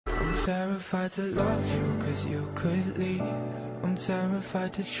terrified to love you, cause you could leave. I'm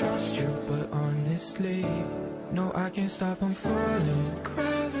terrified to trust you, but honestly, no, I can't stop, I'm falling.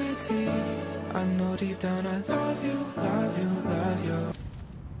 Gravity, I know deep down I love you, love you, love you.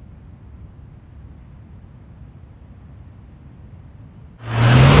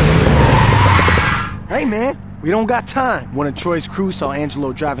 Hey man, we don't got time. One of Troy's crew saw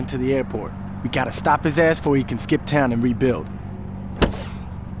Angelo driving to the airport. We gotta stop his ass before he can skip town and rebuild.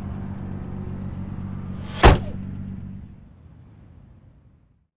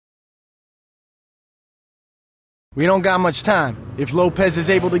 We don't got much time. If Lopez is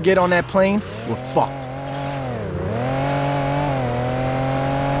able to get on that plane, we're fucked.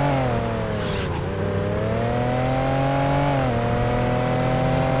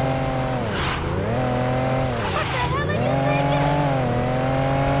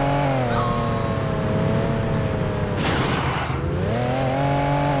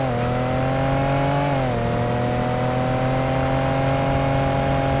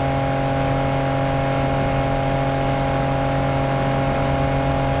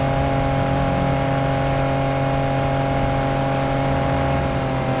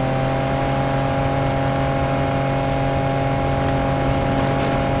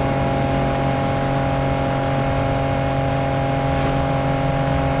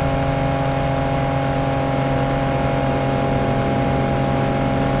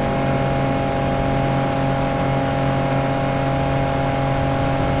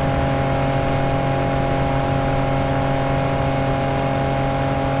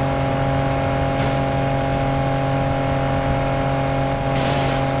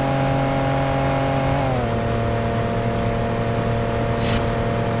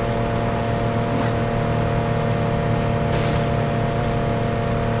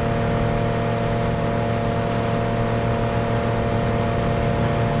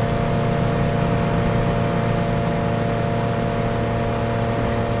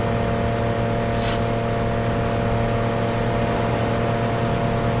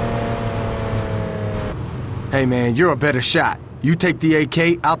 Hey man, you're a better shot. You take the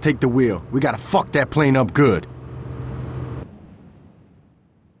AK, I'll take the wheel. We gotta fuck that plane up good.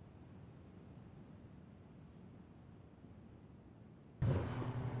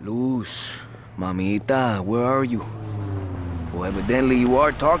 Luz, mamita, where are you? Well, evidently you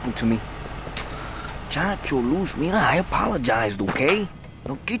are talking to me. Chacho, Luz, mira, I apologized, okay?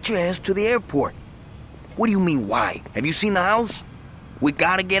 Now get your ass to the airport. What do you mean, why? Have you seen the house? We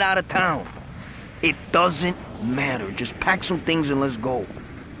gotta get out of town. It doesn't matter. Just pack some things and let's go.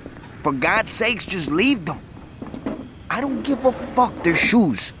 For God's sakes, just leave them. I don't give a fuck. They're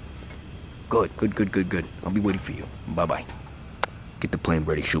shoes. Good. I'll be waiting for you. Bye-bye. Get the plane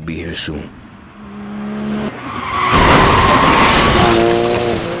ready. She'll be here soon.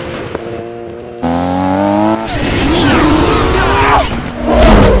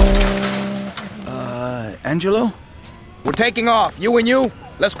 Angelo? We're taking off. You and you.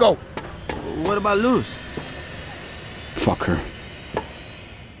 Let's go. What about Luz? Fuck her.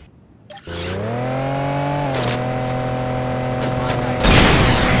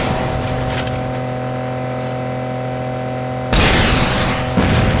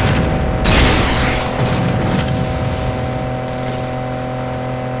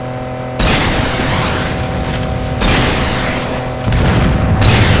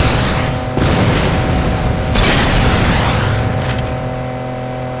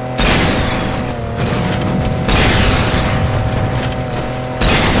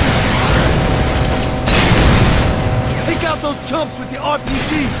 Chumps with the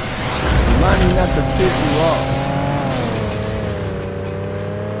RPG! Remind me not to piss you off.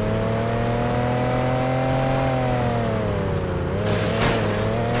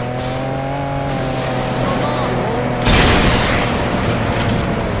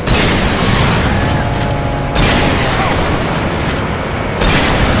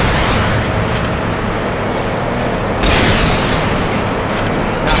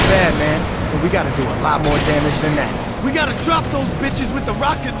 Not bad, man. But we gotta do a lot more damage than that. We gotta drop those bitches with the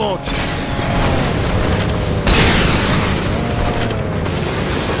rocket launcher!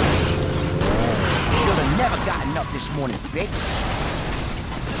 Should've never gotten up this morning, bitch.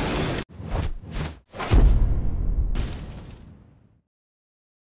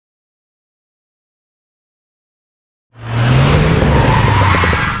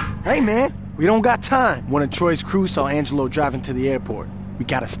 Hey man, we don't got time. One of Troy's crew saw Angelo driving to the airport. We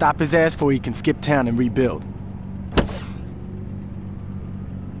gotta stop his ass before he can skip town and rebuild.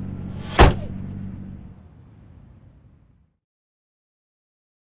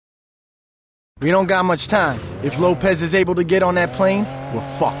 We don't got much time. If Lopez is able to get on that plane, we're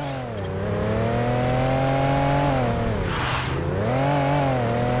fucked.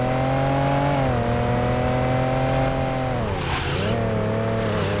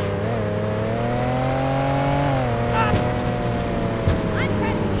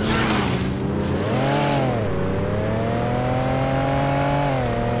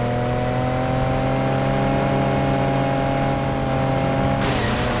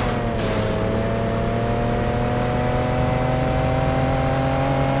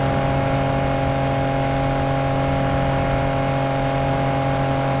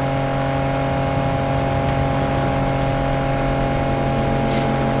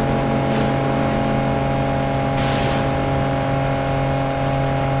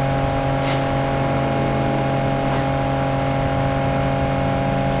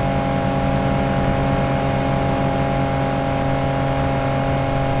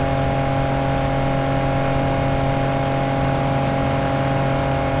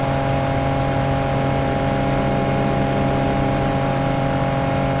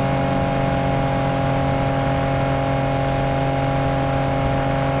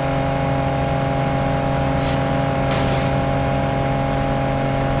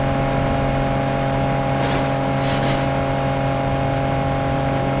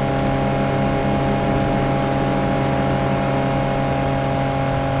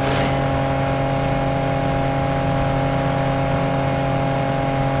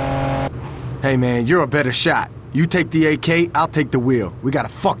 Hey man, you're a better shot. You take the AK, I'll take the wheel. We gotta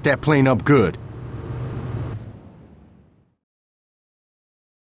fuck that plane up good.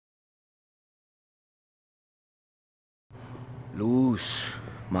 Luz,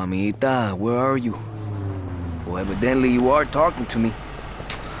 mamita, where are you? Well, evidently you are talking to me.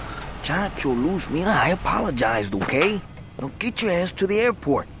 Chacho, Luz, mira, I apologized, okay? Now get your ass to the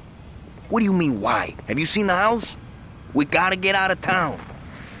airport. What do you mean, why? Have you seen the house? We gotta get out of town.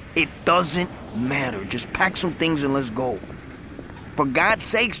 It doesn't matter. Just pack some things and let's go. For God's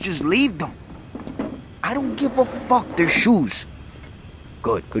sakes, just leave them. I don't give a fuck. They're shoes.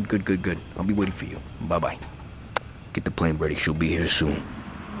 Good. I'll be waiting for you. Bye-bye. Get the plane ready. She'll be here soon.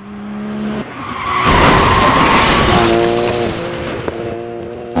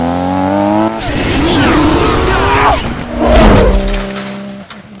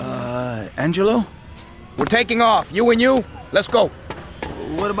 Angelo? We're taking off. You and you. Let's go.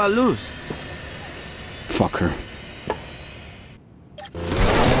 What about Luz? Fuck her.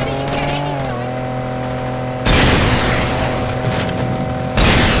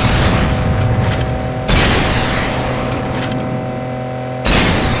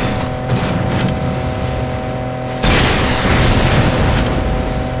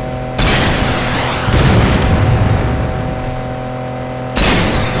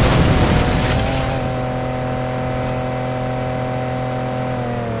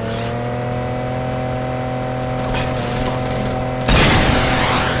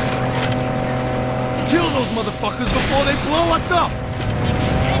 Motherfuckers before they blow us up!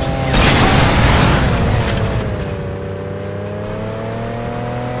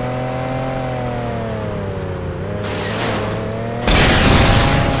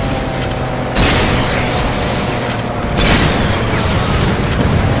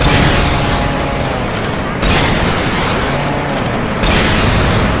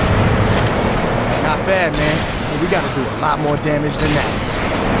 Not bad, man. But we gotta do a lot more damage than that.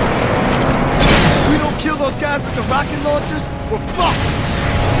 We don't kill those guys with the rocket launchers, we're fucked!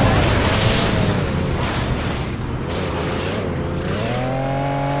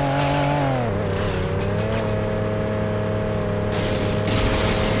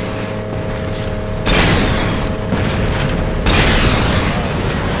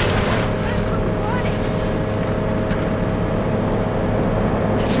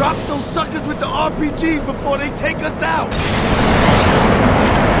 Drop those suckers with the RPGs before they take us out!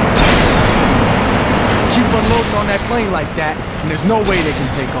 Keep unloading on that plane like that, and there's no way they can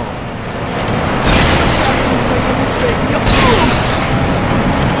take off.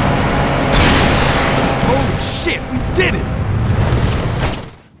 Holy shit, we did it!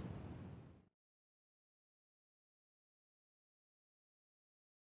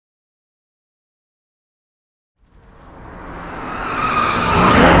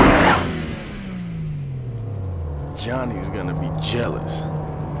 Johnny's gonna be jealous.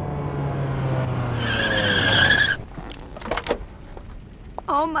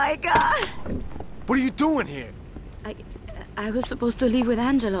 Oh my God! What are you doing here? I was supposed to leave with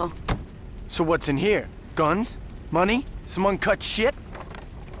Angelo. So what's in here? Guns? Money? Some uncut shit?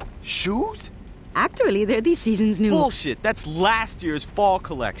 Shoes? Actually, they're this season's new. Bullshit, that's last year's fall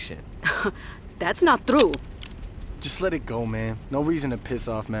collection. That's not true. Just let it go, man. No reason to piss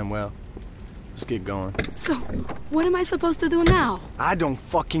off Manuel. Let's get going. So, what am I supposed to do now? I don't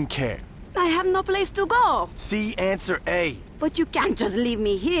fucking care. I have no place to go. C, answer A. But you can't just leave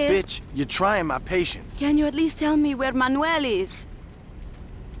me here. Bitch, you're trying my patience. Can you at least tell me where Manuel is?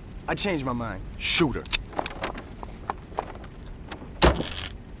 I changed my mind. Shoot her.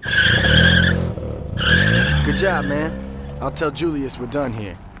 Good job, man. I'll tell Julius we're done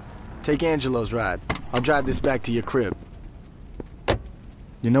here. Take Angelo's ride. I'll drive this back to your crib.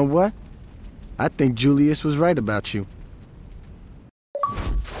 You know what? I think Julius was right about you.